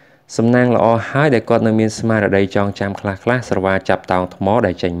សំណាងល្អហើយដែលគាត់នៅមានស្មារតីចងចាំខ្លះស្រវាចាប់តោងថ្ម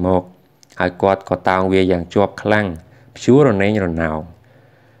ដែលចេញមកហើយគាត់ក៏តោងវាយ៉ាងជាប់ខ្លាំងព្យួររមែងរណោង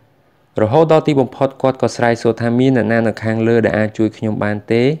រហូតដល់ទីបំផុតគាត់ក៏ស្រែកសួរថាមានអ្នកណានៅខាងលើដែលអាចជួយខ្ញុំបាន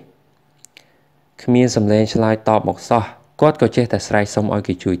ទេគ្មានសម្លេងឆ្លើយតបមកសោះគាត់ក៏ចេះតែស្រែកសុំឲ្យ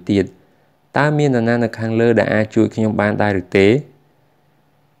គេជួយទៀត តើមាននរណានៅខាងលើដែលអាចជួយខ្ញុំបានដែរឬទេ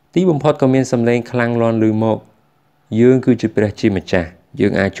ទីបំផុតក៏មានសំឡេងខ្លាំងលាន់ឮមកយើងគឺជាព្រះជាម្ចាស់យើ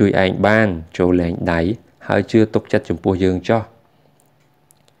ងអាចជួយឯងបានចូលលែងដៃហើយជឿទុកចិត្តចំពោះយើងចោះ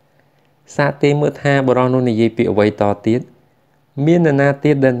សាកទេមើលថាបរិសុទ្ធនោះនិយាយពាក្យអ្វីតទៀតមាននរណា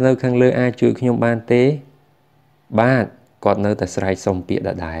ទៀតដែលនៅខាងលើអាចជួយខ្ញុំបានទេបាទគាត់នៅតែស្រែកសុំពាក្យដ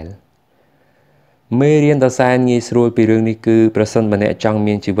ដែលមេរៀនដ៏សែនងាយស្រួលពីរឿងនេះគឺប្រសិនបើអ្នកចង់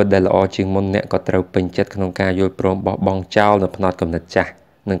មានជីវិតដែលល្អជាងមុនអ្នកក៏ត្រូវពេញចិត្តក្នុងការយល់ព្រមបោះបង់ចោលនៅផ្នត់គំនិតចាស់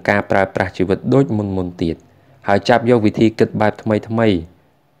និងការប្រើប្រាស់ជីវិតដូចមុនទៀតហើយចាប់យកវិធីគិតបែបថ្មី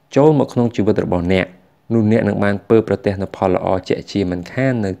ចូលមកក្នុងជីវិតរបស់អ្នកនោះអ្នកនឹងបានពើប្រទះនូវផលល្អជាក់ជាមិនខា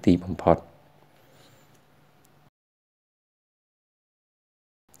ននៅទីបំផុត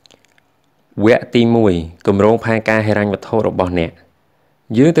វគ្គទី1គម្រោងផែនការហិរញ្ញវត្ថុរបស់អ្នក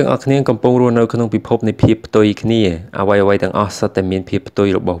យើងទាំងអស់គ្នាកំពុងរស់នៅក្នុងពិភពនៃភាពផ្ទុយគ្នាអ្វីទាំងអស់សុទ្ធតែមានភាពផ្ទុយ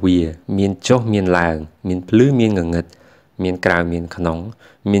របស់វាមានចុះមានឡើងមានភ្លឺមានងងឹតមានក្រៅមានក្នុង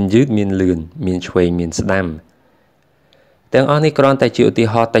មានយឺតមានលឿនមានឆ្វេងមានស្ដាំទាំងអស់នេះគ្រាន់តែជាឧទា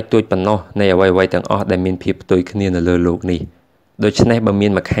ហរណ៍តិចតួចប៉ុណ្ណោះនៃអ្វីទាំងអស់ដែលមានភាពផ្ទុយគ្នានៅលើលោកនេះដូច្នេះបើមា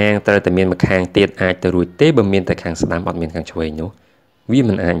នម្ខាងត្រូវតែមានម្ខាងទៀតអាចទៅរួចទេបើមានតែខាងស្ដាំអត់មានខាងឆ្វេងនោះវា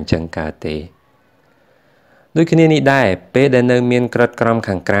មិនអាចអញ្ចឹងកើតទេដូចគ្នានេះដែរពេលដែលនៅមានក្រិតក្រម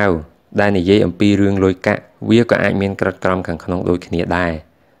ខាងក្រៅដែលនិយាយអំពីរឿងលុយកាក់វាក៏អាចមានក្រិតក្រមខាងក្នុងដូចគ្នាដែរ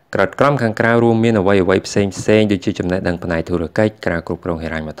ក្រិតក្រមខាងក្រៅរួមមានអ្វីផ្សេងដូចជាចំណេះដឹងផ្នែកធុរកិច្ចការគ្រប់គ្រងហិ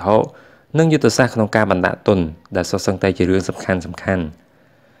រញ្ញវត្ថុនិងយុទ្ធសាស្ត្រក្នុងការបណ្ដាក់ទុនដែលសុទ្ធសឹងតែជារឿងសំខាន់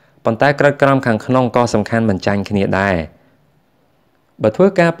ប៉ុន្តែក្រិតក្រមខាងក្នុងក៏សំខាន់មិនចាញ់គ្នាដែរបើធ្វើ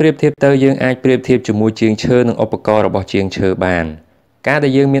ការប្រៀបធៀបទៅយើងអាចប្រៀបធៀបជាមួយជាងឈើនិងឧបករណ៍របស់ជាងឈើបានការដែ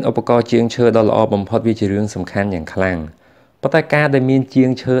លយើងមានឧបករណ៍ជាងឈើដ៏ល្អបំផុតវាជារឿងសំខាន់យ៉ាងខ្លាំងប៉ុន្តែការដែលមានជាង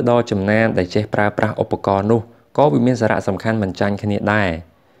ឈើដ៏ចំណានដែលចេះប្រើប្រាស់ឧបករណ៍នោះក៏វាមានសារៈសំខាន់មិនចាញ់គ្នាដែរ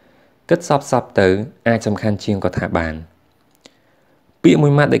គិតសពទៅអាចសំខាន់ជាងក៏ថាបានពាក្យមួ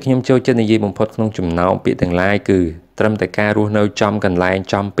យម៉ាត់ដែលខ្ញុំចូលចិត្តនិយាយបំផុតក្នុងចំណោមពាក្យទាំងឡាយគឺត្រឹមតែការរស់នៅចំកន្លែង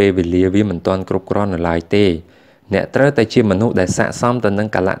ចំពេលវេលាវាមិនទាន់គ្រប់គ្រាន់នៅឡើយទេអ្នកត្រូវតែជាមនុស្សដែលស័ក្តិសមទៅនឹង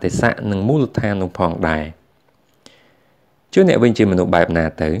កាលៈទេសៈនិងមូលដ្ឋាននោះផងដែរជួនអ្នកវិញជាមនុស្សបែបណា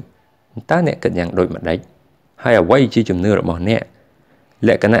ទៅតើអ្នកគិតយ៉ាងដូចម្ដេចហើយអ្វីជាជំនឿរបស់អ្នកល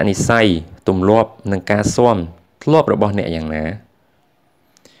ក្ខណៈនិស្ស័យទម្លាប់និងការស៊ាំធ្លាប់របស់អ្នកយ៉ាងណា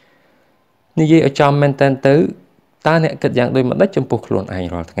និយាយឲ្យចំមែនតើតើអ្នកគិតយ៉ាងដូចម្ដេចចំពោះខ្លួនឯង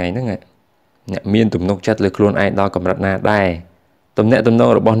រាល់ថ្ងៃហ្នឹងអ្នកមានទំនុកចិត្តលើខ្លួនឯងដល់កម្រិតណាដែរទំនាក់ទំនង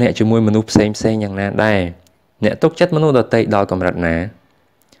របស់អ្នកជាមួយមនុស្សផ្សេងយ៉ាងណាដែរអ្នកទុកចិត្តមនុស្សដទៃដល់កម្រិតណា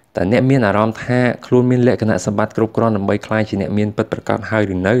តើអ្នកមានអារម្មណ៍ថាខ្លួនមានលក្ខណៈសម្បត្តិគ្រប់គ្រាន់ដើម្បីក្លាយជាអ្នកមានពិតប្រាកដហើយ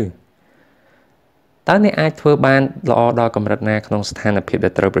ឬនៅតើអ្នកអាចធ្វើបានល្អដល់កម្រិតណាក្នុងស្ថានភាពដែ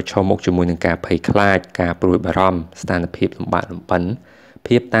លត្រូវប្រឈមមុខជាមួយនឹងការភ័យខ្លាចការព្រួយបារម្ភស្ថានភាពលំបាកលំបិន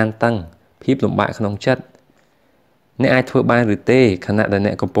ភាពតានតឹងភាពលំបាកក្នុងចិត្តអ្នកអាចធ្វើបានឬទេខណៈដែលអ្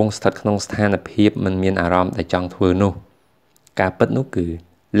នកកំពុងស្ថិតក្នុងស្ថានភាពមិនមានអារម្មណ៍ដែលចង់ធ្វើនោះការពិតនោះគឺ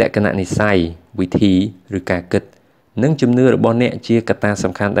លក្ខណៈនិស្ស័យវិធីឬការគិតនិងជំនឿរបស់អ្នកជាកត្តា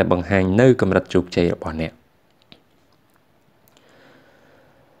សំខាន់ដែលបង្ហាញនៅកម្រិតជោគជ័យរបស់អ្នក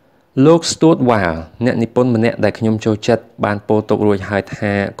លោក Stuart Wall អ្នកនិពន្ធម្នាក់ដែលខ្ញុំចូលចិត្តបានពោលទុករួចហើយ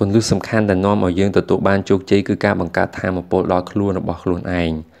ថាគន្លឹះសំខាន់ដែលនាំឲ្យយើងទទួលបានជោគជ័យគឺការបង្កើតថាមពលដល់ខ្លួនរបស់ខ្លួនឯ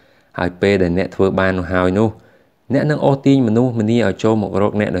ងហើយពេលដែលអ្នកធ្វើបាននោះហើយនោះអ្នកនឹងអូសទាញមនុស្សម្នាឲ្យចូលមករ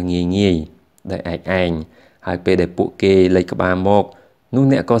កអ្នកដ៏ងាយដោយឯងហើយពេលដែលពួកគេលេចក្បាលមកនោះ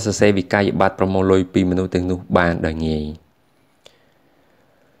អ្នកក៏សរសេរវិក័យប័ត្រប្រមូលលុយពីមនុស្សទាំងនោះបានដោយងាយ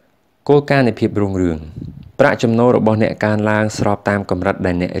គោលការណ៍នៃភាពរុងរឿងប្រាក់ចំណូលរបស់អ្នកកើនឡើងស្របតាមកម្រិត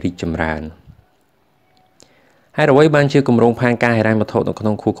ដែលអ្នករីកចម្រើនហើយអ្វីបានជាគម្រោងផែនការហិរញ្ញវត្ថុនៅក្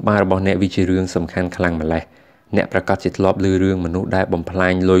នុងខួរក្បាលរបស់អ្នកវាជារឿងសំខាន់ខ្លាំងម្ល៉េះអ្នកប្រកាសជាធ្លាប់ឮរឿងមនុស្សដែលបំផ្លា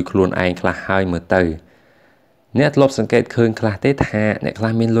ញលុយខ្លួនឯងខ្លះហើយមើលទៅអ្នកធ្លាប់សង្កេតឃើញខ្លះទេថាអ្នកខ្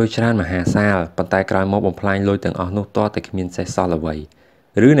លះមានលុយច្រើនមហាសាលប៉ុន្តែក្រោយមកបំផ្លាញលុយទាំងអស់នោះទាល់តែគ្មានសេះសល់អ្វី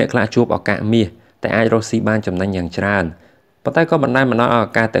ឬអ្នកខ្លះជួបឱកាសមាសតែអាចរកស៊ីបានចំណេញយ៉ាងច្រើនប៉ុន្តែក៏បណ្ដាលឲ្យឱ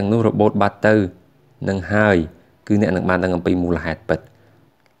កាសទាំងនោះរបូតបាត់ទៅនឹងហើយគឺអ្នកនឹងបានដឹងអំពីមូលហេតុពិត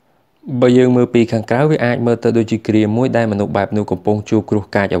បើយើងមើលពីខាងក្រៅវាអាចមើលទៅដូចជាគ្រាមួយដែលមនុស្សបែបនោះកំពុងជួបគ្រោះ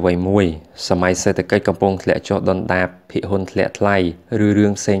កាចអ្វីមួយសម័យសេដ្ឋកិច្ចកំពុងធ្លាក់ចុះដុនដាបភាគហ៊ុនធ្លាក់ថ្លៃឬរឿ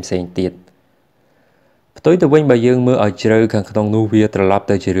ងផ្សេងទៀតផ្ទុយទៅវិញបើយើងមើលឲ្យជ្រៅខាងក្នុងនោះវាត្រឡប់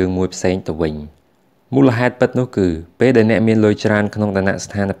ទៅជារឿងមួយផ្សេងទៅវិញមូលហេតុពិតនោះគឺពេលដែលអ្នកមានលុយច្រើនក្នុងឋានៈ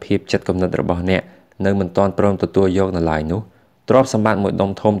ស្ថានភាពចិត្តគំនិតរបស់អ្នកនៅមិនទាន់ព្រមទទួលយកនៅឡើយនោះទ្រព្យសម្បត្តិមួយ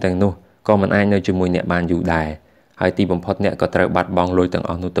ដុំធំទាំងនោះក៏មិនអាចនៅជាមួយអ្នកបានយូរដែរហើយទីបំផុតអ្នកក៏ត្រូវបាត់បង់លុយទាំង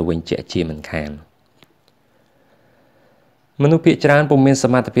អស់នោះទៅវិញជាក់ជាមិនខានមនុស្សភាគច្រើនពុំមានស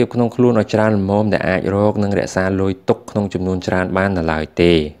មត្ថភាពក្នុងខ្លួនឲ្យច្រើនល្មមដែលអាចរកនិងរក្សាលុយទុកក្នុងចំនួនច្រើនបាននៅឡើយ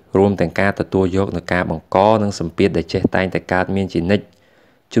ទេ រួមទាំងការទទួលយកនូវការបង្កនិងសម្ពាធដែលចេះតែងតែកើតមានជានិច្ច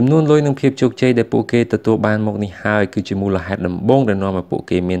ចំនួនលុយនិងភាពជោគជ័យដែលពួកគេទទួលបានមកនេះហើយគឺជាមូលហេតុដំបូងដែលនាំឲ្យពួក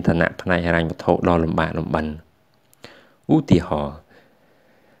គេមានឋានៈផ្នែកហិរញ្ញវត្ថុដ៏លំបាកលំបិនឧទាហរណ៍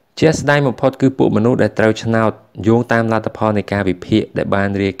ជាក់ស្ដែងបំផុតគឺពួកមនុស្សដែលត្រូវឆ្នោតយោងតាមលទ្ធផលនៃការវិភាគដែលបាន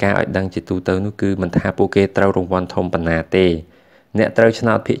រាយការណ៍ឲ្យដឹងជាទូទៅនោះគឺមិនថាពួកគេត្រូវរង្វាន់ធំប៉ុណ្ណាទេអ្នកត្រូវឆ្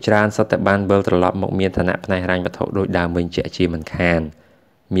នោតភាគច្រើនសុទ្ធតែបានវិលត្រឡប់មកមានឋានៈផ្នែកហិរញ្ញវត្ថុដូចដើមវិញជាក់ជាមិនខាន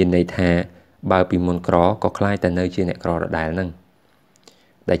មានន័យថាបើពីមុនក្រក៏ខ្លាយតែនៅជាអ្នកក្រដដែលនឹង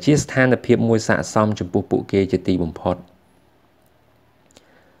ដែលជាស្ថានភាពមួយស័ក្តិសមចំពោះពួកគេជាទីបំផុត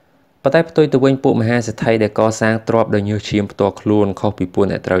ប៉ុន្តែផ្ទុយទៅវិញពួកមហាសេដ្ឋីដែលកសាងទ្រព្យដោយញើសឈាមផ្ទាល់ខ្លួនខុសពីពួក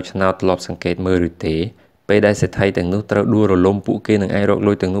អ្នកត្រូវឆ្នោតធ្លាប់សង្កេតមើលឬទេពេលដែលសេដ្ឋីទាំងនោះត្រូវដួលរលំពួកគេនឹងអាចរក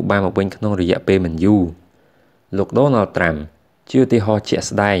លុយទាំងនោះបានមកវិញក្នុងរយៈពេលមិនយូរលោកដូណាល់ត្រាំជាឧទាហរណ៍ជាក់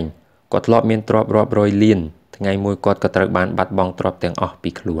ស្ដែងគាត់ធ្លាប់មានទ្រព្យរាប់រយលានថ្ងៃមួយគាត់ក៏ត្រូវបានបាត់បង់ទ្រព្យទាំងអស់ពី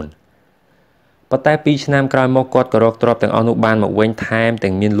ខ្លួនប៉ុន្តែ2ឆ្នាំក្រោយមកគាត់ក៏រកទ្រព្យទាំងអស់នោះបានមកវិញថែម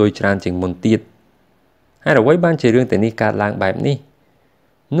ទាំងមានលុយច្រើនជាងមុនទៀតហើយអ្វីបានជារឿងទាំងនេះកើតឡើងបែបនេះ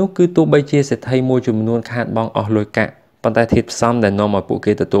នោះគឺទោះបីជាសេដ្ឋីមួយចំនួនខាតបង់អស់លុយកាក់ប៉ុន្តែធាតុផ្សំដែលនាំឲ្យពួក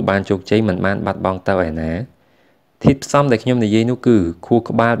គេទទួលបានជោគជ័យមិនបានបាត់បង់ទៅឯណាធាតុផ្សំដែលខ្ញុំនិយាយនោះគឺខួរ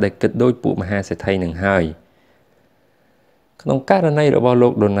ក្បាលដែលគិតដូចពួកមហាសេដ្ឋីនឹងហើយក្នុងករណីរបស់លោ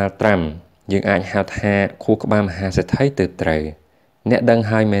កដូណាល់ត្រាំយើងអាចហៅថាខួរក្បាលមហាសេដ្ឋីទៅត្រូវអ្នកដឹង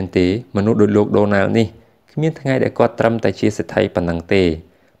ហើយមែនទេមនុស្សដូចលោកដូណាល់នេះគ្មានថ្ងៃដែលគាត់ត្រឹមតែជាសេដ្ឋីប៉ុណ្ណឹងទេ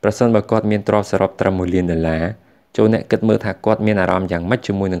ប្រសិនបើគាត់មានទ្រព្យសរុបត្រឹម$1 លានចូលអ្នកគិតមើលថាគាត់មានអារម្មណ៍យ៉ាងម៉េច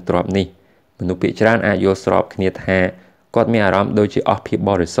ជាមួយនឹងទ្រព្យនេះមនុស្សភាគច្រើនអាចយល់ស្របគ្នាថាគាត់មានអារម្មណ៍ដូចជាអស់ភាព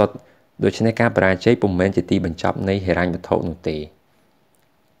បរិសុទ្ធដូច្នេះការបរាជ័យពុំមែនជាទីបញ្ចប់នៃហិរញ្ញវត្ថុនោះទេ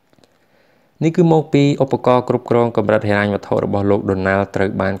នេះគឺមកពីឧបករណ៍គ្រប់គ្រងកម្រិតហិរញ្ញវត្ថុរបស់លោកដូណាល់ត្រូវ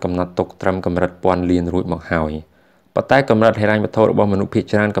បានកំណត់ទុកត្រឹមកម្រិតពាន់លានរួចមកហើយប៉ុន្តែកម្រិតហិរញ្ញវត្ថុរបស់មនុស្សភាគ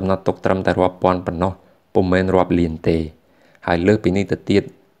ច្រើនកំណត់ទុកត្រឹមតែរាប់ពាន់ប៉ុណ្ណោះពុំមែនរាប់លានទេហើយលើសពីនេះទៅទៀត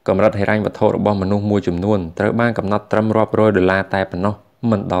កម្រិតហិរញ្ញវត្ថុរបស់មនុស្សមួយចំនួនត្រូវបានកំណត់ត្រឹមរាប់រយ$តែប៉ុណ្ណោះ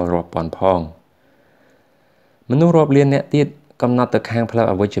មិនដល់រាប់ពាន់ផងមនុស្សរាប់លានអ្នកទៀតកំណត់ទៅខាងផ្លូវ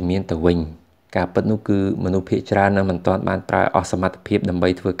អវិជ្ជមានទៅវិញការពិតនោះគឺមនុស្សភាគច្រើននៅមិនទាន់បានប្រើអស់សមត្ថភាពដើម្បី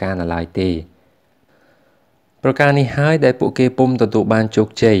ធ្វើការនៅឡើយទេប្រការនេះហើយដែលពួកគេពុំទទួលបានជោគ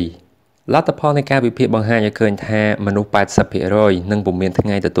ជ័យលទ្ធផលនៃការវិភាគបង្ហាញឲ្យឃើញថាមនុស្ស 80% នឹងពុំមានថ្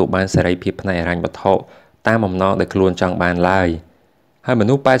ងៃទទួលបានសេរីភាពផ្នែកហិរញ្ញវត្ថុតាមបំណងដែលខ្លួនចង់បានឡើយហើយម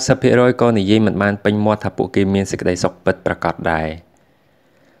នុស្ស 80% ក៏និយាយមិនបានពេញមាត់ថាពួកគេមានសេចក្តីសុខពិតប្រាកដដែរ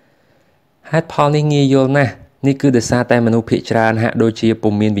ហេតុផលនេះងាយយល់ណាស់នេះគឺដោយសារតែមនុស្សភាគច្រើនហាក់ដូចជា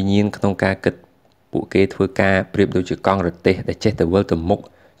ពុំមានវិញ្ញាណក្នុងការគិតពួកគេធ្វើការប្រៀបដូចជាកង់រទេះដែលចេះតែវិលទៅមុខ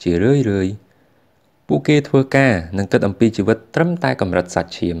ជារឿយពួកគេធ្វើការនិងគិតអំពីជីវិតត្រឹមតែកម្រិតសា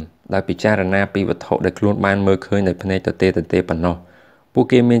ច់ឈាមដោយពិចារណាពីវត្ថុដែលខ្លួនបានមើលឃើញដោយភ្នែកទទេប៉ុណ្ណោះពួក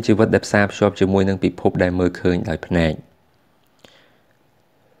គេមានជីវិតដែលផ្សារភ្ជាប់ជាមួយនឹងពិភពដែលមើលឃើញដោយភ្នែក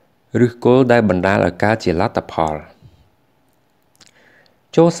ឫសគល់ដែលបណ្ដាលឲ្យកើតជាលទ្ធផល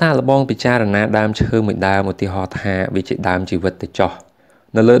ចូលសាកល្បងពិចារណាដើមឈើមួយដើមឧទាហរណ៍ថាវាជាដើមជីវិតទៅចុះ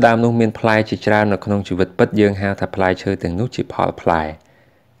នៅលើដើមនោះមានផ្លែជាច្រើននៅក្នុងជីវិតពិតយើងហៅថាផ្លែឈើទាំងនោះជាផលផ្លែ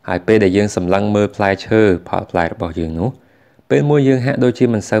ហើយពេលដែលយើងសម្លឹងមើលផ្លែឈើផលផ្លែរបស់យើងនោះពេលមួយយើងហាក់ដូចជា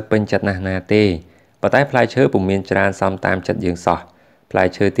មិនសូវពេញចិត្តណាស់ទេប៉ុន្តែផ្លែឈើពុំមានច្រើនសមតាមចិត្តយើងសោះផ្លែ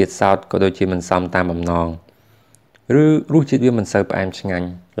ឈើទៀតសោតក៏ដូចជាមិនសមតាមបំណងឬរសជាតិវាមិនសូវផ្អែមឆ្ងាញ់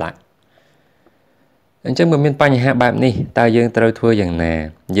ឡើយអញ្ចឹងបើមានបញ្ហាបែបនេះតើយើងត្រូវធ្វើយ៉ាងណា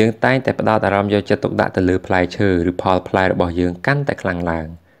យើងតែងតែផ្ដោតអារម្មណ៍យកចិត្តទុកដាក់ទៅលើផ្លែឈើឬផលផ្លែរបស់យើងកាន់តែខ្លាំងឡើង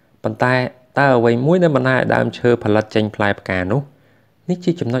ប៉ុន្តែតើអ្វីមួយដែលបណ្ដាលឲ្យដើមឈើផលិតចេញផ្លែផ្កានោះនេះ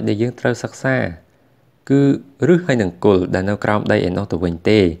ជាចំណុចដែលយើងត្រូវសិក្សាគឺឫសហើយនឹងគល់ដែលនៅក្រោមដីឯនោះទៅវិញ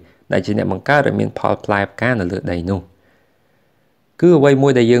ទេដែលជាអ្នកបង្កើតឲ្យមានផលផ្លែផ្កានៅលើដីនោះគឺអ្វីមួ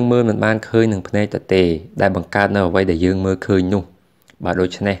យដែលយើងមើលមិនបានឃើញនឹងភ្នែកទទេដែលបង្កើតនៅអ្វីដែលយើងមើលឃើញនោះបើដូ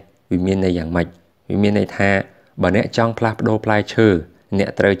ច្នេះវាមានន័យយ៉ាងម៉េចវាមានន័យថាបើអ្នកចង់ផ្លាស់ប្ដូរផ្លែឈើអ្នក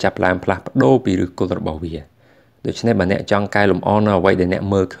ត្រូវចាប់ផ្ដើមផ្លាស់ប្ដូរពីឫសគល់របស់វាដូច្នេះបើអ្នកចង់កែលម្អនៅអ្វីដែលអ្នក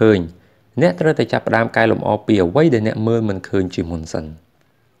មើលឃើញអ្នកត្រូវតែចាប់ផ្ដើមកែលម្អពីអ្វីដែលអ្នកមើលមិនឃើញជាមុនសិន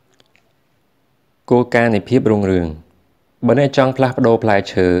គោលការណ៍នៃភាពរុងរឿងបើអ្នកចង់ផ្លាស់ប្ដូរផ្លែ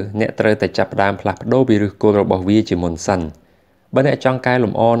ឈើអ្នកត្រូវតែចាប់ផ្ដើមផ្លាស់ប្ដូរពីឫសគល់របស់វាជាមុនសិនបើអ្នកចង់កែល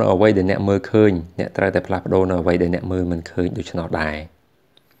ម្អនៅអ្វីដែលអ្នកមើលឃើញអ្នកត្រូវតែផ្លាស់ប្ដូរនៅអ្វីដែលអ្នកមើលមិនឃើញដូច្នោះដែរ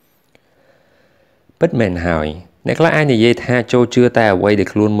ពិតមែនហើយអ្នកខ្លះអាចនិយាយថាចូលជឿតែអ្វីដែល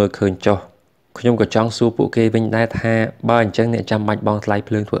ខ្លួនមើលឃើញចុះខ្ញុំក៏ចង់សួរពួកគេវិញដែរថាបើអញ្ចឹងអ្នកចាំបាច់បង់ថ្លៃ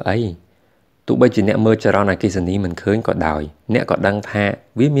ភ្លើងធ្វើអីទោះបីជាអ្នកមើលចរន្តអគ្គិសនីមិនឃើញក៏ដោយអ្នកក៏ដឹងថា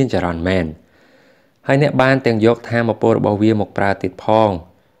វាមានចរន្តមែនហើយអ្នកបានទាំងយកថាមពលរបស់វាមកប្រើទៀតផង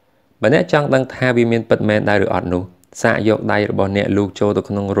បើអ្នកចង់ដឹងថាវាមានពិតមែនដែរឬអត់នោះ សាកយកដៃរបស់អ្នកលូកចូលទៅ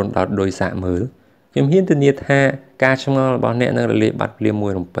ក្នុងរន្ធដោតដោយសាកមើលខ្ញុំហ៊ានធានាថាការឆ្ងល់របស់អ្នកនឹងរលាយបាត់ភ្លាមមួ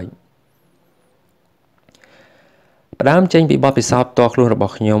យរំពេចផ្ដើមចេញពីបទពិសោធន៍ផ្ទាល់ខ្លួនរប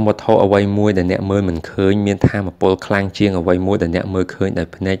ស់ខ្ញុំវត្ថុអ្វីមួយដែលអ្នកមើលមិនឃើញមានថាមពលខ្លាំងជាងអ្វីមួយដែលអ្នកមើលឃើញដោយ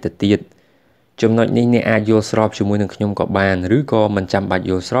ភ្នែកទៅទៀតចំណុចនេះអ្នកអាចយល់ស្របជាមួយនឹងខ្ញុំក៏បានឬក៏មិនចាំបាច់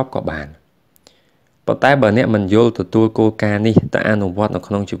យល់ស្របក៏បានប៉ុន្តែបើអ្នកមិនយល់ទទួលគោលការណ៍នេះទៅអនុវត្តនៅ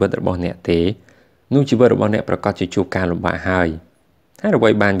ក្នុងជីវិតរបស់អ្នកទេនោះជីវិតរបស់អ្នកប្រកាសជាជួបការលំបាកហើយហើយអ្វី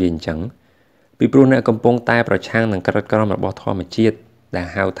បានវាអញ្ចឹងពីព្រោះអ្នកកំពុងតែប្រឆាំងនឹងក្រិតក្រមរបស់ធម្មជាតិដែល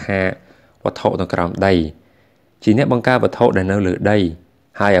ហៅថាវត្ថុនៅក្រោមដីជាអ្នកបង្កើតវត្ថុដែលនៅលើដី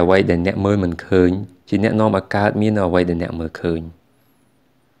ហើយអ្វីដែលអ្នកមើលមិនឃើញជាអ្នកនាំឲ្យកើតមាននៅអ្វីដែលអ្នកមើលឃើញ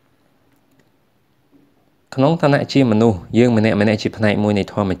ក្នុងឋានៈជាមនុស្សយើងម្នាក់ជាផ្នែកមួយនៃ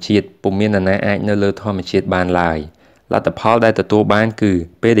ធម្មជាតិពុំមាននរណាអាចនៅលើធម្មជាតិបានឡើយលទ្ធផលដែលទទួលបានគឺ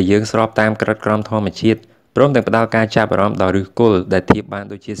ពេលដែលយើងស្របតាមក្រិតក្រមធម្មជាតិព្រមទាំងផ្ដល់ការចាប់អារម្មណ៍ដល់ឫសគល់ដែលធៀបបាន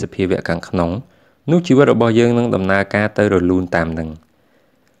ដូចជាសភាវៈខាងក្នុងនោះជីវិតរបស់យើងនឹងដំណើរការទៅរលូនតាមនឹង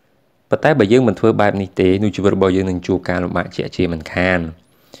ប៉ុន្តែបើយើងមិនធ្វើបែបនេះទេនោះជីវិតរបស់យើងនឹងជួបការលំបាកជាក់ជាមិនខាន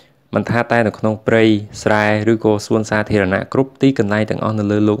មិនថាតែនៅក្នុងព្រៃស្រែឬក៏សួនសាធារណៈគ្រប់ទីកន្លែងទាំងអស់នៅ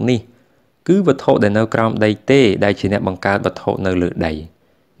លើโลกនេះគឺវត្ថុដែលនៅក្រោមដីទេដែលជាអ្នកបង្កើតវត្ថុនៅលើដី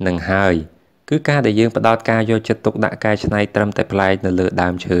នឹងហើយគឺការដែលយើងផ្ដោតការយកចិត្តទុកដាក់កែច្នៃត្រឹមតែផ្លែនៅលើដើ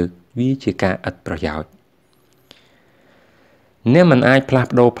មឈើវាជាការឥតប្រយោជន៍អ្នកមិនអាចផ្លាស់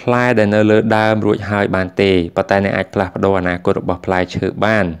ប្ដូរផ្លែដែលនៅលើដើមរួចហើយបានទេប៉ុន្តែអ្នកអាចផ្លាស់ប្ដូរអនាគតរបស់ផ្លែឈើ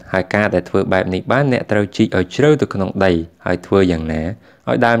បានហើយការដែលធ្វើបែបនេះបានអ្នកត្រូវជីកឲ្យជ្រៅទៅក្នុងដីហើយធ្វើយ៉ាងណា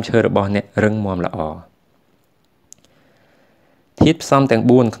ឲ្យដើមឈើរបស់អ្នករឹងមាំល្អធាតុផ្សំទាំង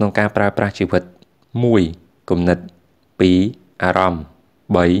4ក្នុងការប្រើប្រាស់ជីវិត 1. គំនិត 2. អារម្មណ៍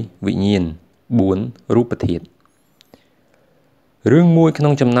 3. វិញ្ញាណ 4. រូបធាតុរឿងមួយក្នុ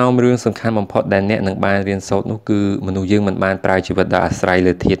ងចំណោមរឿងសំខាន់បំផុតដែលអ្នកនឹងបានរៀនសូត្រនោះគឺមនុស្សយើងមិនបានប្រើជីវិតដោយអាស្រ័យ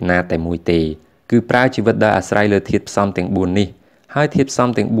លើធាតុណាតែមួយទេគឺប្រើជីវិតដោយអាស្រ័យលើធាតុផ្សំទាំង4នេះហើយធាតុផ្សំ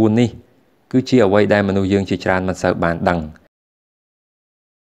ទាំង4នេះគឺជាអ្វីដែលមនុស្សយើងជាច្រើនមិនសូវបានដឹង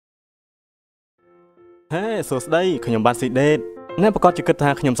ហេសួស្តីខ្ញុំបាទស៊ីដេតអ្នកប្រកាសជាគិតថា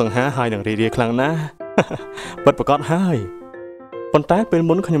ខ្ញុំសង្ហាហើយនឹងរីរាយខ្លាំងណាស់ពិតប្រកបហើយប៉ុន្តែពេល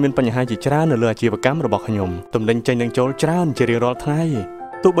មុនខ្ញុំមានបញ្ហាជាច្រើននៅលើអាជីវកម្មរបស់ខ្ញុំទំនិញចេញនឹងចូលច្រើនជារៀងរាល់ថ្ងៃ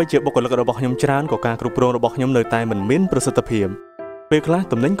ទោះបីជាបុគ្គលិករបស់ខ្ញុំច្រើនក៏ការគ្រប់គ្រងរបស់ខ្ញុំនៅតែមិនមានប្រសិទ្ធភាពពេលខ្លះ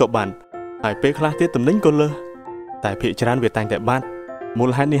ទំនិញក៏បាត់ហើយពេលខ្លះទៀតទំនិញក៏លើសតែភាគច្រើនវាតែងតែបាត់មូ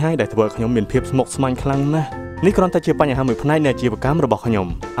លហេតុនេះហើយដែលធ្វើឲ្យខ្ញុំមានភាពស្មុគស្មាញខ្លាំងណាស់នេះគ្រាន់តែជាបញ្ហាមួយផ្នែកនៃអាជីវកម្មរបស់ខ្ញុំ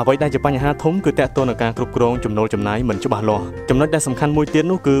អ្វីដែលជាបញ្ហាធំគឺទាក់ទងនឹងការគ្រប់គ្រងចំណូលចំណាយមិនច្បាស់លាស់ចំណុចដែលសំខាន់មួយទៀត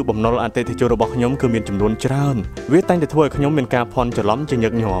នោះគឺបំណុលអតិថិជនរបស់ខ្ញុំគឺមានចំនួនច្រើនវាតែងតែធ្វើឲ្យខ្ញុំមានការភ័ន្តច្រឡំជាញឹ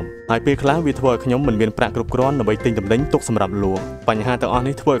កញាប់ហើយពេលខ្លះវាធ្វើឲ្យខ្ញុំមិនមានប្រាក់គ្រប់គ្រាន់ដើម្បីទិញទំនិញទុកសម្រាប់លក់បញ្ហាទាំងអស់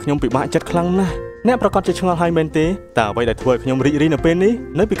នេះធ្វើឲ្យខ្ញុំពិបាកចិត្តខ្លាំងណាស់អ្នកប្រកាសជាឆ្ងល់ហើយមែនទេតើអ្វីដែលធ្វើឲ្យខ្ញុំរីករាយនៅពេលនេះ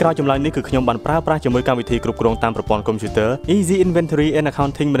នៅពីក្រោយចម្លើយនេះគឺខ្ញុំបានប្រើប្រាស់ជាមួយកម្មវិធីគ្រប់គ្រងតាមប្រព័ន្ធកុំព្យូទ័រ Easy Inventory and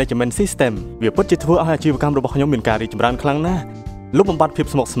Accounting Management System វាពិតជាធ្វើឲ្យអាជីវកម្មរបស់ខ្ញុំមានការរីកចម្រើនខ្លាំងណាស់លុបបំបាត់ភាព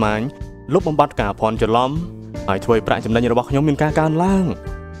ស្មុគស្មាញលុបបំបាត់ការភ័ន្តច្រឡំហើយធ្វើឲ្យប្រាក់ចំណេញរបស់ខ្ញុំមានការកើនឡើង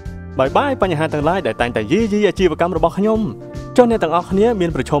បាយបញ្ហាទាំងឡាយដែលតែងតែយីអាជីវកម្មរបស់ខ្ញុំចុះអ្នកទាំងអស់គ្នាមាន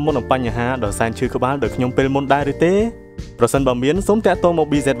ប្រឈមមុខនឹងបញ្ហាដ៏សែនឈឺក្បាលដោយខ្ញុំពេលមុនដែរឬទេប្រសិនបើមានសូមតាក់ទងមក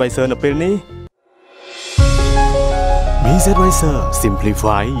BZ Advisor នៅពេលនេះ Millionaire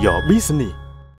Simplify your business